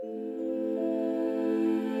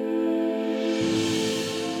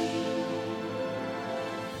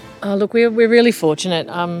Look, we're really fortunate.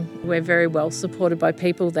 We're very well supported by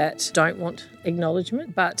people that don't want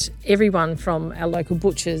acknowledgement, but everyone from our local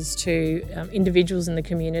butchers to individuals in the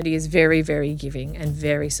community is very, very giving and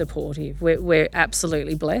very supportive. We're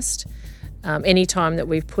absolutely blessed. Any time that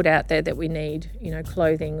we've put out there that we need,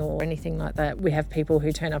 clothing or anything like that, we have people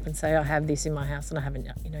who turn up and say, I have this in my house and I haven't,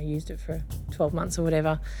 used it for 12 months or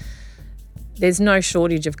whatever. There's no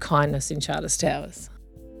shortage of kindness in Charters Towers.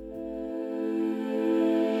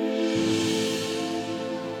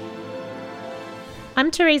 I'm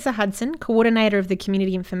Teresa Hudson, Coordinator of the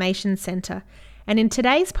Community Information Centre, and in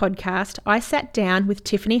today's podcast I sat down with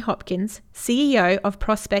Tiffany Hopkins, CEO of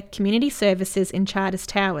Prospect Community Services in Charters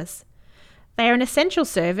Towers. They are an essential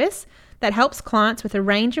service that helps clients with a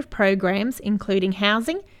range of programs including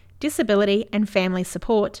housing, disability and family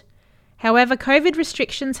support. However, COVID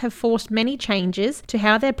restrictions have forced many changes to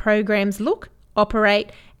how their programs look,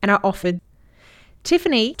 operate and are offered.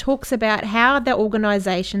 Tiffany talks about how the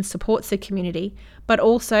organisation supports the community, but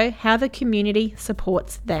also how the community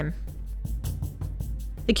supports them.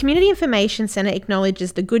 The Community Information Centre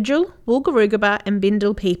acknowledges the Gudjal, Wulgurugaba and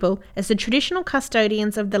Bindal people as the traditional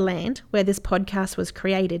custodians of the land where this podcast was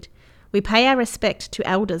created. We pay our respect to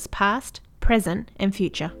elders past, present and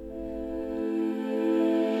future.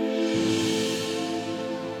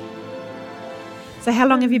 So how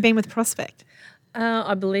long have you been with Prospect?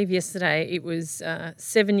 I believe yesterday it was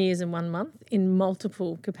 7 years and 1 month in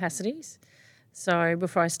multiple capacities. So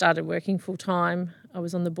before I started working full-time, I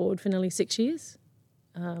was on the board for nearly 6 years.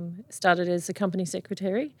 Started as a company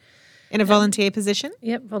secretary. In a volunteer position?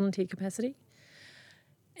 Yep, volunteer capacity.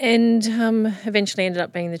 And eventually ended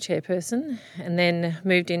up being the chairperson and then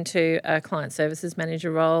moved into a client services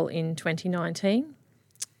manager role in 2019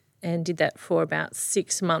 and did that for about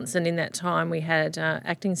 6 months. And in that time we had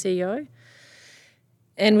acting CEO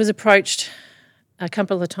and was approached a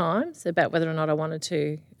couple of times about whether or not I wanted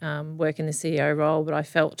to work in the CEO role, but I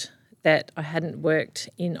felt that I hadn't worked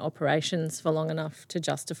in operations for long enough to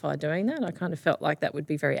justify doing that. I kind of felt like that would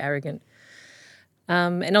be very arrogant.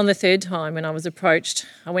 And on the third time when I was approached,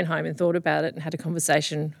 I went home and thought about it and had a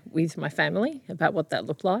conversation with my family about what that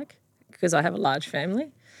looked like because I have a large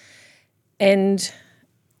family. And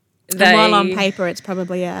while on paper it's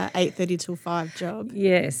probably a 8:30 till 5 job.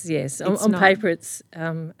 Yes. On paper it's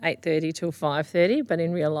 8:30 till 5:30, but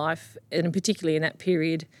in real life, and particularly in that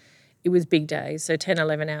period, it was big days, so 10,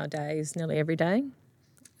 11-hour days nearly every day.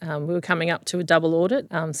 We were coming up to a double audit,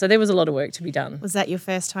 so there was a lot of work to be done. Was that your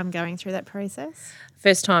first time going through that process?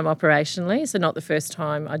 First time operationally, so not the first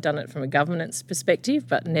time I'd done it from a governance perspective,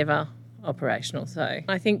 but never operational. So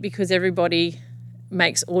I think because everybody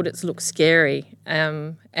makes audits look scary,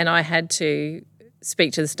 and I had to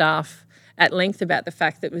speak to the staff at length about the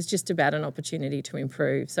fact that it was just about an opportunity to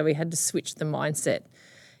improve. So we had to switch the mindset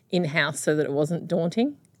in-house so that it wasn't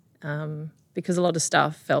daunting, because a lot of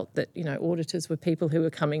staff felt that auditors were people who were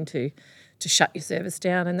coming to shut your service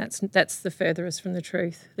down, and that's the furthest from the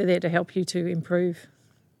truth. They're there to help you to improve.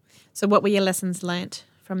 So what were your lessons learnt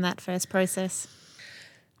from that first process?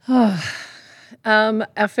 Our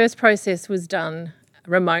first process was done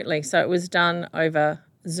remotely, so it was done over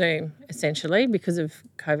Zoom essentially because of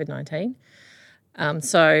COVID-19.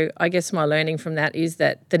 So I guess my learning from that is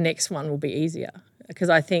that the next one will be easier because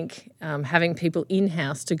I think having people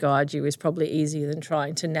in-house to guide you is probably easier than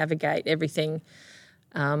trying to navigate everything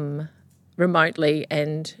remotely,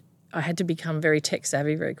 and I had to become very tech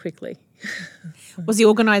savvy very quickly. Was the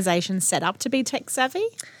organisation set up to be tech savvy?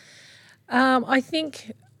 I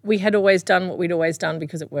think we had always done what we'd always done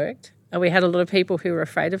because it worked. We had a lot of people who were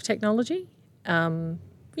afraid of technology. The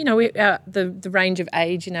range of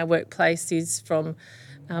age in our workplace is from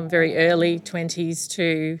very early 20s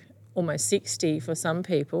to almost 60 for some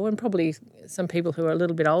people, and probably some people who are a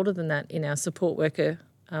little bit older than that in our support worker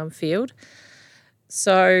field.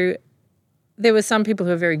 So there were some people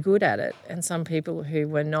who were very good at it and some people who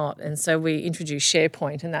were not. And so we introduced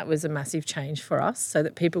SharePoint, and that was a massive change for us so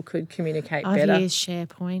that people could communicate better. I've used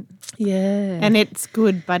SharePoint. Yeah. And it's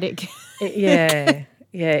good, but it can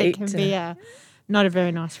be not a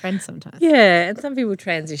very nice friend sometimes. Yeah, and some people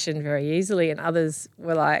transition very easily and others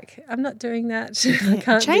were like, I'm not doing that. I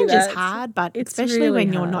can't Change do that. is hard, but It's especially really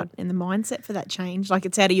when you're hard. not in the mindset for that change, like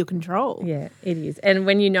it's out of your control. Yeah, it is. And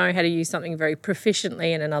when you know how to use something very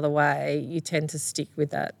proficiently in another way, you tend to stick with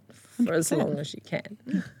that for as long as you can.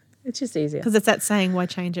 It's just easier. Because it's that saying, why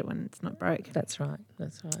change it when it's not broke? That's right,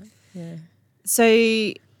 yeah. So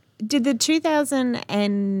did the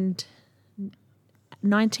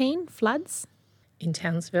 2019 floods, In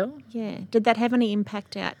Townsville? did that have any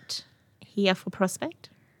impact out here for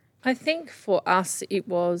Prospect? I think for us it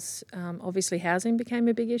was obviously housing became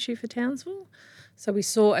a big issue for Townsville. So we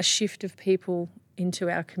saw a shift of people into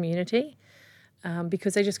our community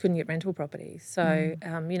because they just couldn't get rental properties. So,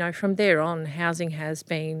 from there on, housing has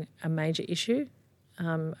been a major issue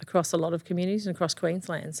across a lot of communities and across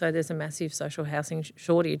Queensland. So there's a massive social housing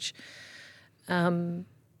shortage.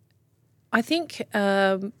 I think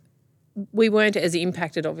we weren't as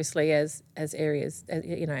impacted, obviously, as areas,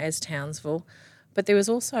 as Townsville, but there was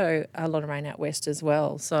also a lot of rain out west as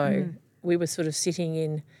well. So we were sort of sitting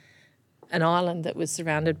in an island that was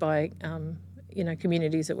surrounded by,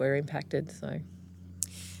 communities that were impacted. So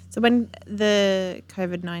when the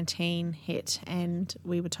COVID-19 hit and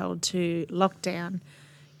we were told to lock down,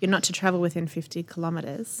 you're not to travel within 50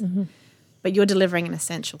 kilometres, but you're delivering an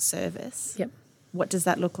essential service. Yep. What does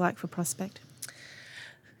that look like for Prospect?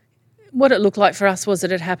 What it looked like for us was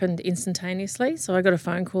that it happened instantaneously. So I got a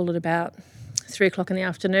phone call at about 3 o'clock in the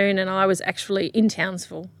afternoon, and I was actually in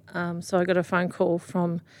Townsville. So I got a phone call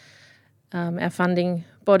from our funding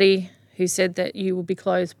body who said that you will be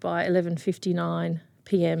closed by 11:59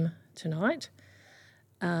 p.m. tonight.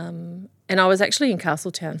 And I was actually in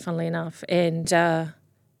Castletown, funnily enough, and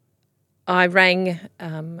I rang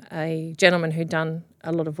a gentleman who'd done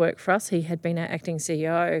a lot of work for us. He had been our acting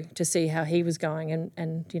CEO to see how he was going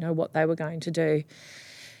and what they were going to do.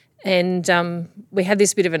 And we had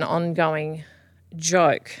this bit of an ongoing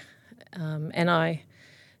joke, and I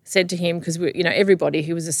said to him, because everybody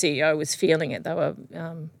who was a CEO was feeling it. They were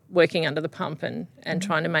working under the pump and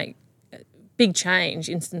trying to make big change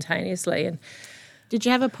instantaneously. And did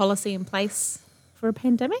you have a policy in place for a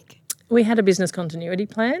pandemic? We had a business continuity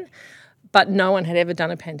plan, but no one had ever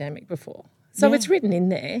done a pandemic before. So it's written in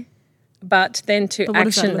there, but then to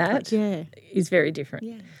action that is very different.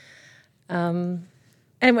 Yeah. And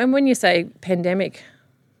when you say pandemic,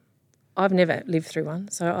 I've never lived through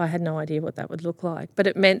one, so I had no idea what that would look like. But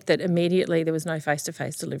it meant that immediately there was no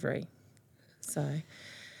face-to-face delivery.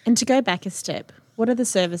 And to go back a step, what are the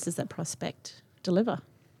services that Prospect deliver?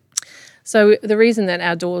 So the reason that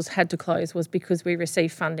our doors had to close was because we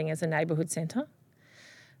received funding as a neighbourhood centre.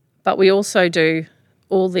 But we also do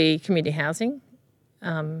all the community housing.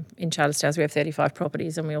 In Charters Towers we have 35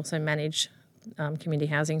 properties, and we also manage community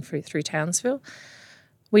housing through Townsville.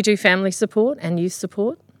 We do family support and youth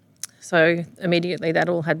support. So immediately that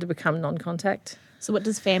all had to become non-contact. So what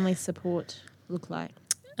does family support look like?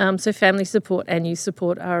 So family support and youth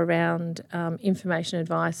support are around information,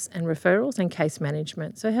 advice and referrals and case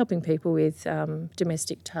management. So helping people with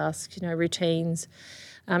domestic tasks, routines,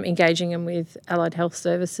 engaging them with allied health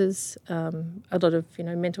services, a lot of,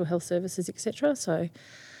 mental health services, etc. So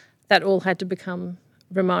that all had to become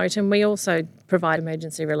remote. And we also provide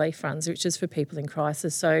emergency relief funds, which is for people in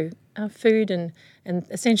crisis. So food and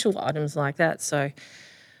essential items like that. So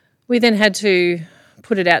we then had to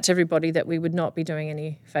put it out to everybody that we would not be doing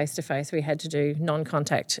any face-to-face. We had to do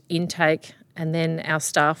non-contact intake, and then our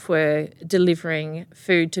staff were delivering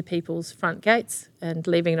food to people's front gates and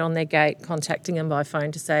leaving it on their gate, contacting them by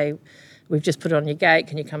phone to say, we've just put it on your gate,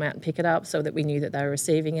 can you come out and pick it up, so that we knew that they were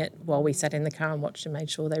receiving it while we sat in the car and watched and made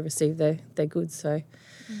sure they received their goods. So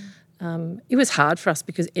it was hard for us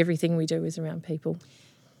because everything we do is around people.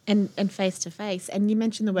 And face-to-face. And you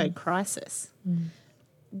mentioned the word crisis.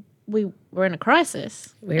 We were in a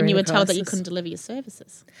crisis, and you were told that you couldn't deliver your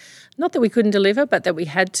services. Not that we couldn't deliver, but that we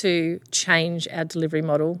had to change our delivery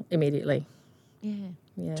model immediately.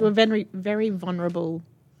 Yeah. To a very, very vulnerable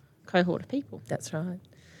cohort of people. That's right.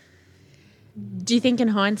 Do you think in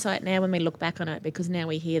hindsight now, when we look back on it, because now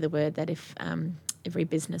we hear the word that if every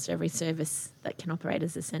business or every service that can operate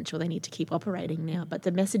as essential, they need to keep operating now, but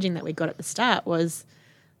the messaging that we got at the start was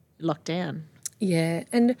lockdown. Yeah,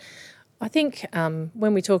 and I think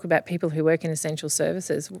when we talk about people who work in essential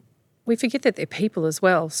services, we forget that they're people as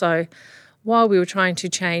well. So while we were trying to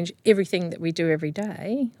change everything that we do every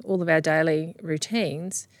day, all of our daily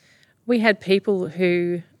routines, we had people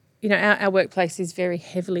who, our workplace is very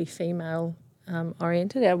heavily female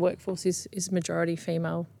oriented. Our workforce is majority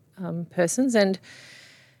female persons, and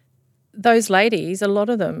those ladies, a lot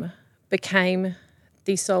of them became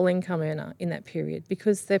the sole income earner in that period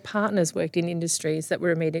because their partners worked in industries that were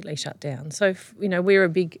immediately shut down. So, we're a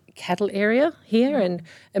big cattle area here, and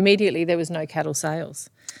immediately there was no cattle sales.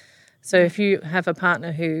 So if you have a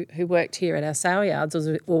partner who worked here at our sale yards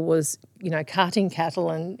or was, carting cattle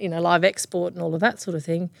and, live export and all of that sort of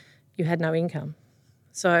thing, you had no income.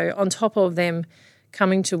 So on top of them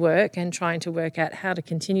coming to work and trying to work out how to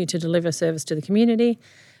continue to deliver service to the community,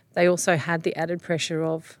 they also had the added pressure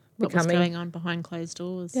of what was going on behind closed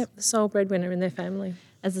doors. Yep, the sole breadwinner in their family.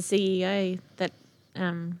 As a CEO, that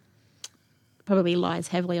probably lies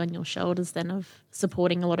heavily on your shoulders then of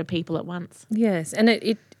supporting a lot of people at once. Yes, and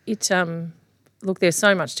it look, there's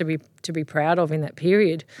so much to be proud of in that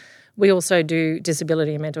period. We also do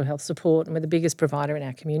disability and mental health support, and we're the biggest provider in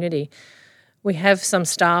our community. We have some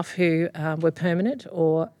staff who were permanent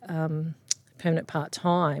or permanent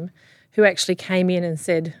part-time who actually came in and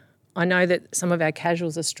said, I know that some of our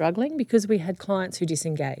casuals are struggling, because we had clients who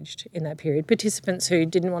disengaged in that period, participants who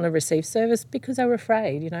didn't want to receive service because they were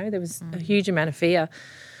afraid, there was a huge amount of fear.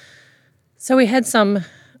 So we had some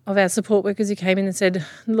of our support workers who came in and said,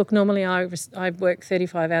 look, normally I work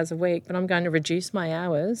 35 hours a week, but I'm going to reduce my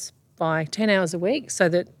hours by 10 hours a week so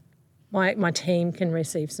that my team can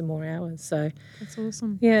receive some more hours. So that's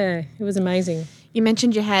awesome. Yeah, it was amazing. You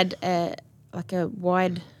mentioned you had a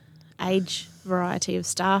wide age variety of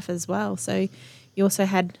staff as well. So you also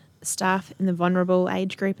had staff in the vulnerable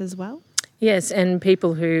age group as well? Yes, and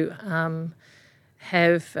people who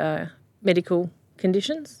have medical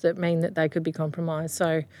conditions that mean that they could be compromised.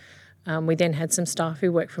 So we then had some staff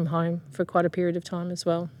who worked from home for quite a period of time as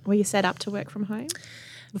well. Were you set up to work from home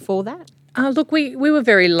before that? Look, we were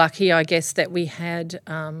very lucky, I guess, that we had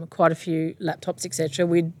quite a few laptops, etc.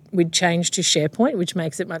 We'd changed to SharePoint, which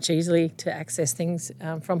makes it much easier to access things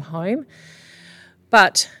from home.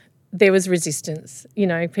 But there was resistance.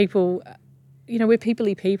 People, we're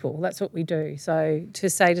people-y people. That's what we do. So to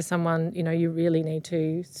say to someone, you really need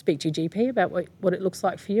to speak to your GP about what it looks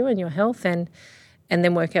like for you and your health, and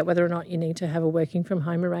then work out whether or not you need to have a working from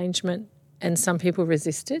home arrangement. And some people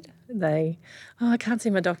resisted. I can't see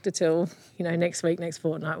my doctor till, next week, next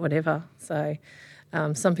fortnight, whatever. So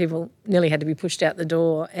some people nearly had to be pushed out the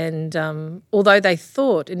door. And although they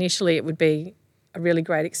thought initially it would be a really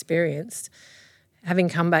great experience, having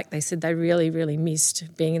come back, they said they really, really missed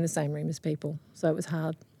being in the same room as people. So it was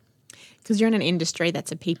hard. Because you're in an industry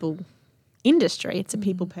that's a people industry. It's a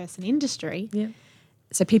people person industry. Yeah.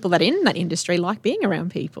 So people that are in that industry like being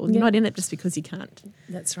around people. You're not in it just because you can't.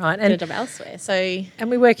 That's right. And get it elsewhere. And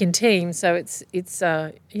we work in teams, so it's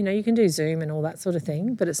you can do Zoom and all that sort of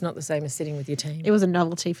thing, but it's not the same as sitting with your team. It was a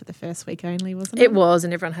novelty for the first week only, wasn't it? It was,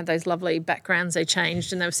 and everyone had those lovely backgrounds they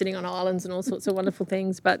changed, and they were sitting on islands and all sorts of wonderful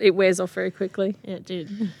things, but it wears off very quickly. Yeah, it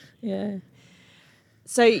did. Yeah.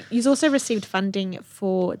 So you've also received funding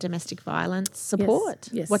for domestic violence support.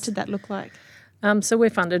 Yes. What did that look like? So we're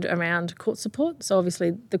funded around court support. So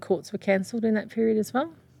obviously the courts were cancelled in that period as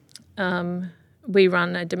well. We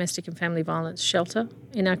run a domestic and family violence shelter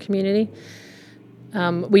in our community.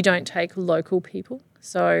 We don't take local people.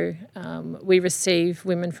 So we receive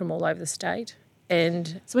women from all over the state.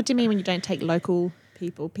 And so what do you mean when you don't take local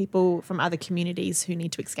people? People from other communities who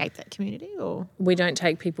need to escape that community? Or we don't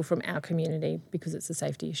take people from our community because it's a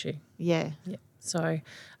safety issue. Yeah. So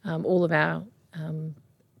all of our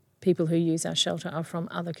people who use our shelter are from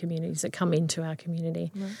other communities that come into our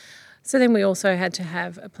community. Right. So then we also had to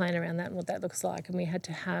have a plan around that and what that looks like, and we had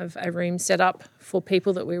to have a room set up for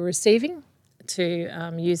people that we were receiving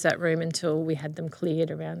to use that room until we had them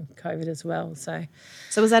cleared around COVID as well. So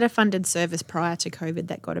was that a funded service prior to COVID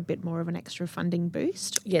that got a bit more of an extra funding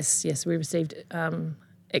boost? Yes, we received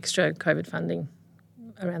extra COVID funding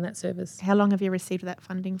around that service. How long have you received that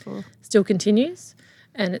funding for? Still continues.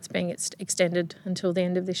 And it's being extended until the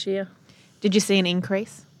end of this year. Did you see an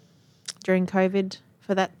increase during COVID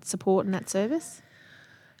for that support and that service?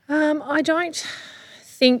 I don't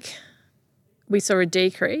think we saw a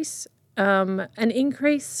decrease. An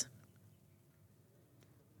increase?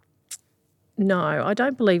 No, I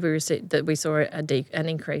don't believe we saw an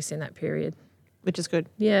increase in that period. Which is good.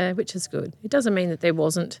 Yeah, which is good. It doesn't mean that there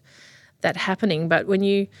wasn't that happening, but when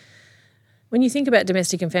you think about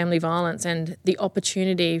domestic and family violence and the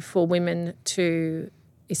opportunity for women to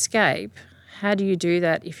escape, how do you do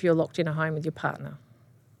that if you're locked in a home with your partner?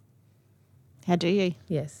 How do you?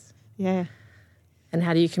 Yes. Yeah. And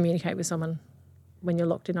how do you communicate with someone when you're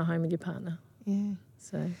locked in a home with your partner? Yeah.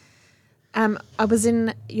 So, I was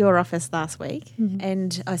in your office last week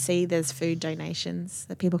and I see there's food donations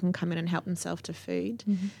that people can come in and help themselves to food.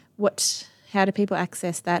 Mm-hmm. How do people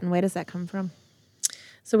access that and where does that come from?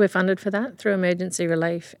 So we're funded for that through emergency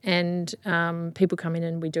relief, and people come in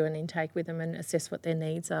and we do an intake with them and assess what their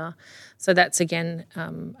needs are. So that's, again,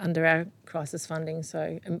 under our crisis funding,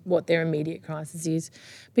 so what their immediate crisis is.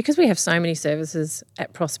 Because we have so many services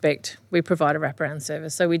at Prospect, we provide a wraparound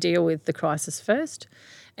service. So we deal with the crisis first,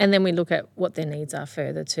 and then we look at what their needs are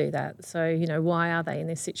further to that. So, why are they in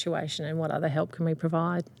this situation and what other help can we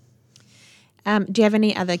provide? Do you have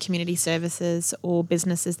any other community services or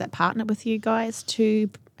businesses that partner with you guys to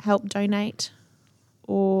help donate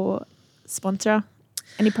or sponsor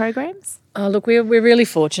any programs? Look, we're really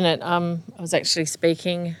fortunate. I was actually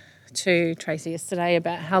speaking to Tracy yesterday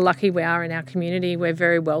about how lucky we are in our community. We're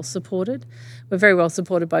very well supported. We're very well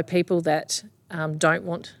supported by people that don't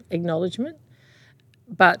want acknowledgement.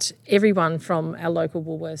 But everyone from our local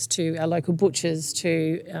Woolworths to our local butchers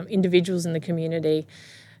to individuals in the community,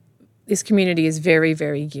 this community is very,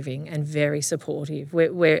 very giving and very supportive.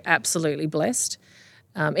 We're absolutely blessed.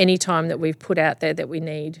 Any time that we've put out there that we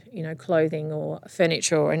need, clothing or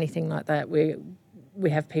furniture or anything like that, we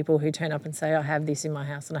have people who turn up and say, I have this in my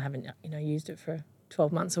house and I haven't, used it for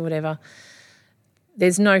 12 months or whatever.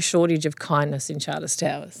 There's no shortage of kindness in Charters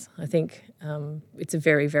Towers. I think it's a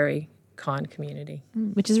very, very kind community.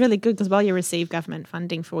 Which is really good, because while you receive government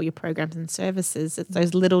funding for all your programs and services, it's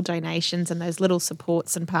those little donations and those little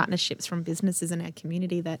supports and partnerships from businesses in our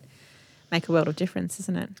community that make a world of difference,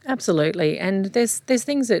 isn't it? Absolutely. And there's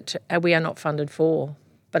things that we are not funded for,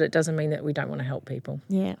 but it doesn't mean that we don't want to help people.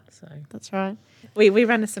 Yeah, so that's right. We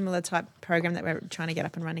run a similar type program that we're trying to get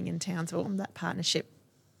up and running in Townsville, that partnership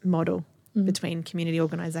model between community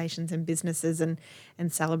organisations and businesses, and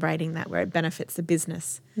celebrating that where it benefits the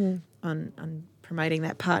business on promoting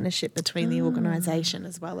that partnership between the organisation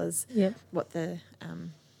as well as what they're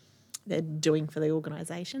doing for the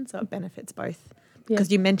organisation, so it benefits both. Because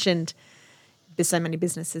you mentioned so many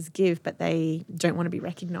businesses give, but they don't want to be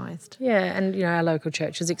recognised. Yeah, and our local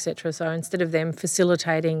churches, etc. So instead of them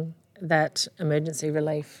facilitating that emergency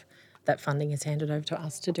relief, that funding is handed over to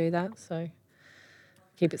us to do that. So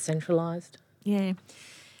keep it centralised. Yeah.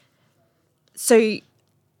 So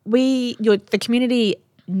the community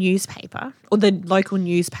newspaper, or the local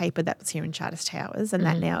newspaper that was here in Charters Towers, and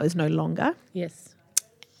that now is no longer. Yes.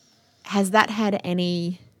 Has that had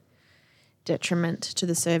any detriment to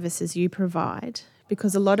the services you provide?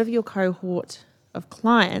 Because a lot of your cohort of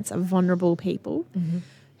clients are vulnerable people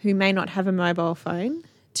who may not have a mobile phone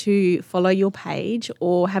to follow your page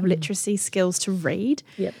or have literacy skills to read.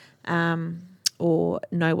 Yep. Or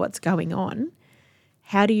know what's going on.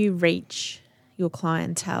 How do you reach your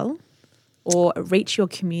clientele or reach your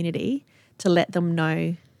community to let them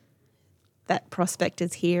know that Prospect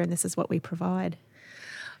is here and this is what we provide?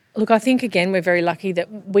 Look, I think, again, we're very lucky that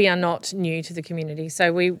we are not new to the community.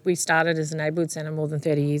 So we started as a neighbourhood centre more than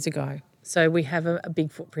 30 years ago. So we have a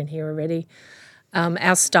big footprint here already.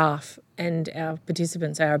 Our staff and our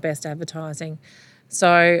participants are our best advertising.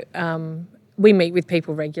 So we meet with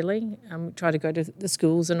people regularly, try to go to the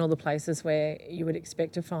schools and all the places where you would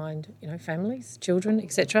expect to find, families, children,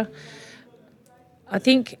 etc. I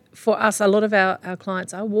think for us, a lot of our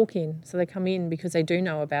clients are walk-in, so they come in because they do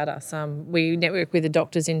know about us. We network with the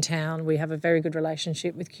doctors in town. We have a very good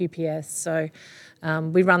relationship with QPS. So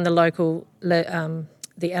we run the local, the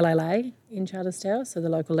LLA in Charters Towers, so the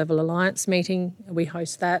Local Level Alliance meeting. We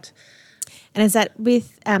host that. And is that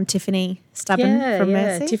with Tiffany Stubborn from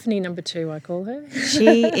Mercy? Yeah, Tiffany number 2, I call her.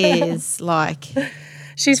 She is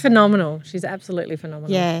She's phenomenal. She's absolutely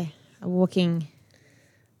phenomenal. Yeah, a walking,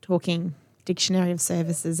 talking dictionary of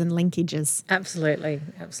services and linkages. Absolutely,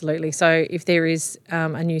 absolutely. So if there is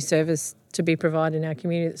a new service to be provided in our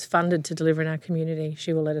community that's funded to deliver in our community,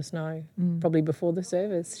 she will let us know probably before the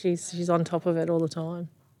service. She's on top of it all the time.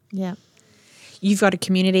 Yeah. You've got a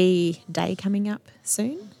community day coming up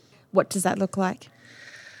soon. What does that look like?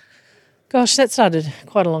 Gosh, that started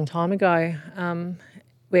quite a long time ago.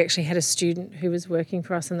 We actually had a student who was working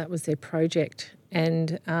for us and that was their project.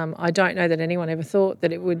 And I don't know that anyone ever thought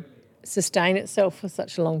that it would sustain itself for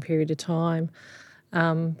such a long period of time.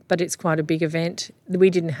 But it's quite a big event. We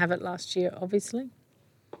didn't have it last year, obviously,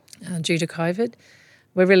 due to COVID.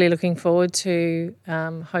 We're really looking forward to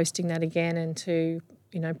hosting that again and to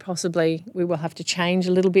possibly we will have to change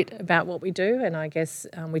a little bit about what we do. And I guess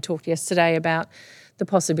we talked yesterday about the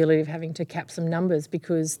possibility of having to cap some numbers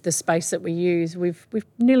because the space that we use, we've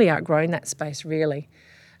nearly outgrown that space really.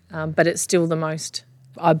 But it's still the most,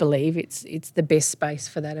 I believe, it's the best space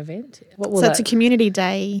for that event. It's a community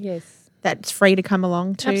day. Yes. That's free to come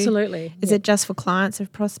along to? Absolutely. Is it just for clients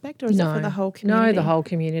of Prospect or is it for the whole community? No, the whole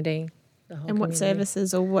community. What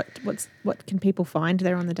services or what can people find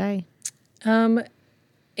there on the day?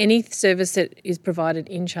 Any service that is provided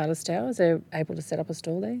in Charters Towers, they're able to set up a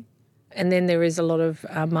stall there. And then there is a lot of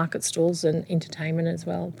market stalls and entertainment as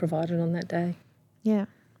well provided on that day. Yeah.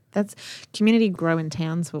 That's Community Grow in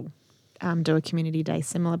Townsville do a community day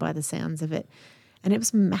similar by the sounds of it. And it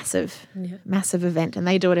was massive event. And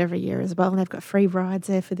they do it every year as well. And they've got free rides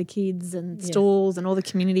there for the kids and stalls and all the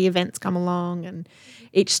community events come along. And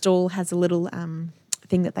each stall has a little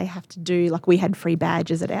thing that they have to do. Like we had free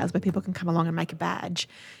badges at ours where people can come along and make a badge.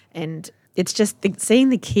 And it's just seeing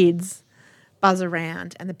the kids buzz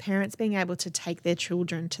around and the parents being able to take their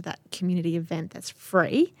children to that community event that's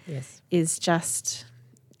free is just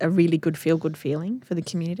a really good feel-good feeling for the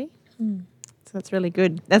community. So that's really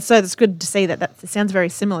good. That's good to see that. It sounds very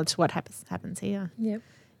similar to what happens here. Yep.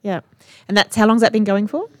 Yeah. And that's how long's that been going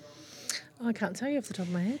for? I can't tell you off the top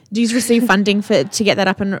of my head. Do you receive funding to get that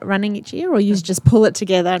up and running each year, or you just pull it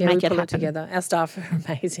together and make it happen? Pull it together. Our staff are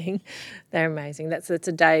amazing. They're amazing. That's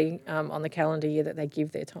a day on the calendar year that they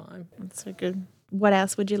give their time. That's so good. What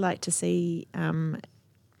else would you like to see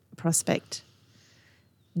Prospect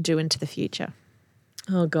do into the future?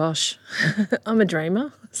 Oh gosh, I'm a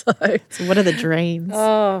dreamer. So what are the dreams?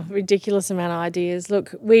 Oh, ridiculous amount of ideas.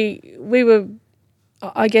 Look, we were,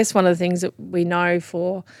 I guess one of the things that we know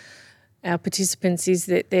for our participants is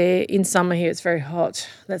that they're in summer here, it's very hot.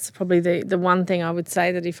 That's probably the one thing I would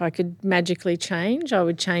say that if I could magically change, I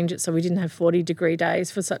would change it so we didn't have 40-degree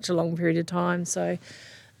days for such a long period of time. So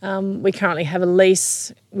we currently have a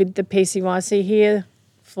lease with the PCYC here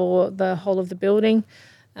for the whole of the building,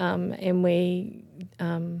 and we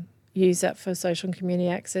use that for social and community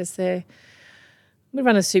access there. We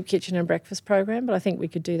run a soup kitchen and breakfast program, but I think we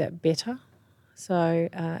could do that better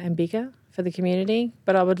and bigger for the community.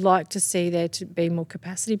 But I would like to see there to be more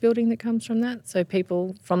capacity building that comes from that, so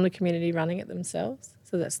people from the community running it themselves.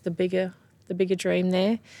 So that's the bigger dream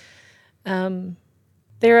there.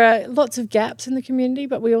 There are lots of gaps in the community,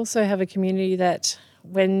 but we also have a community that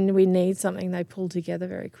when we need something, they pull together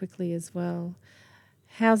very quickly as well.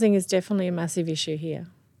 Housing is definitely a massive issue here,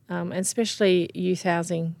 and especially youth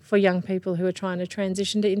housing for young people who are trying to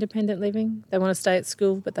transition to independent living. They want to stay at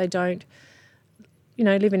school, but they don't,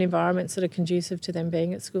 live in environments that are conducive to them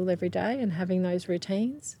being at school every day and having those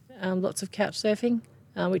routines. Lots of couch surfing,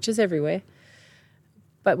 which is everywhere,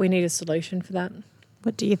 but we need a solution for that.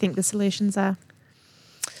 What do you think the solutions are?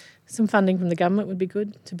 Some funding from the government would be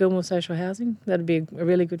good to build more social housing. That would be a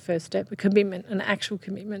really good first step, a commitment, an actual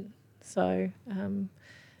commitment. So, and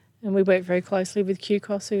we work very closely with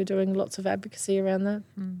QCOS, who are doing lots of advocacy around that.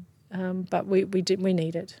 But we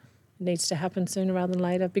need it. It needs to happen sooner rather than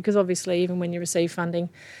later, because obviously even when you receive funding,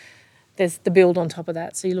 there's the build on top of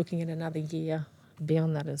that. So you're looking at another year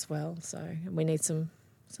beyond that as well. So we need some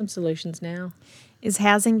solutions now. Is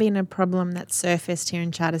housing been a problem that's surfaced here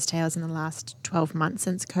in Charters Towers in the last 12 months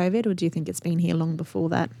since COVID, or do you think it's been here long before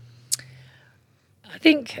that? I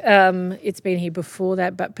think it's been here before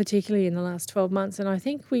that, but particularly in the last 12 months. And I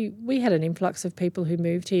think we had an influx of people who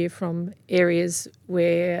moved here from areas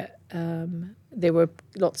where there were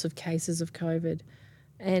lots of cases of COVID.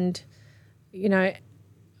 And,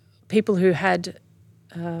 people who had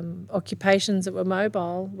occupations that were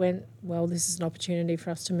mobile went, well, this is an opportunity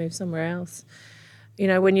for us to move somewhere else.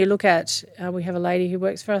 When you look at, we have a lady who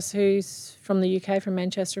works for us who's from the UK, from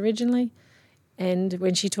Manchester originally, and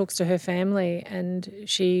when she talks to her family, and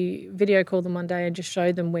she video called them one day and just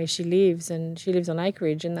showed them where she lives, and she lives on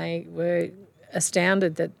acreage, and they were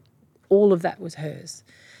astounded that all of that was hers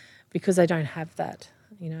because they don't have that,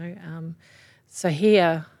 So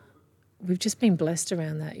here we've just been blessed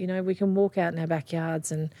around that. We can walk out in our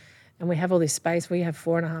backyards and we have all this space. We have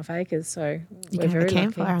 4.5 acres, so you we're can very have a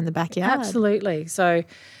campfire lucky. in the backyard. Absolutely. So,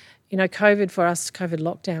 COVID for us, COVID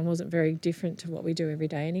lockdown wasn't very different to what we do every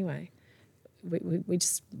day anyway. We're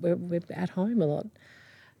at home a lot.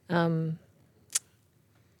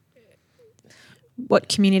 What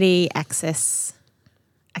community access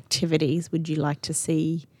activities would you like to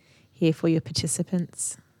see here for your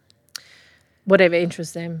participants? Whatever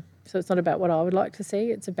interests them. So it's not about what I would like to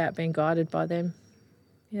see, it's about being guided by them.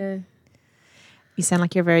 Yeah. You sound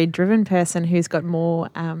like you're a very driven person who's got more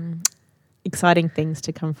exciting things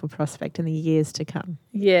to come for Prospect in the years to come.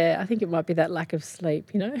 Yeah, I think it might be that lack of sleep,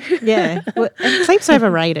 Yeah. Well, and sleep's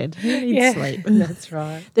overrated. Who needs sleep? That's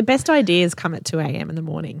right. The best ideas come at 2 a.m. in the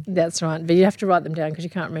morning. That's right. But you have to write them down because you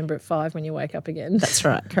can't remember at 5 when you wake up again. That's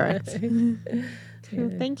right. Correct.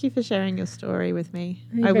 Well, thank you for sharing your story with me.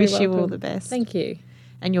 You're very you all welcome. the best. Thank you.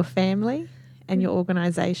 And your family and your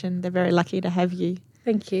organisation, they're very lucky to have you.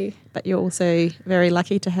 Thank you. But you're also very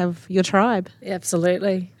lucky to have your tribe.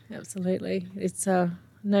 Absolutely. It's no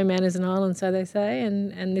man is an island, so they say,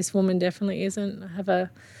 and this woman definitely isn't. I have an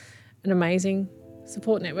amazing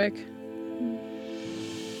support network.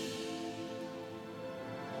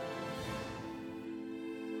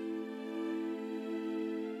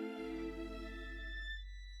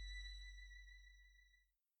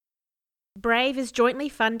 Brave is jointly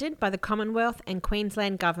funded by the Commonwealth and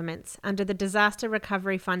Queensland governments under the Disaster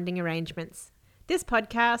Recovery Funding Arrangements. This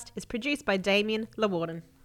podcast is produced by Damien Lawarden.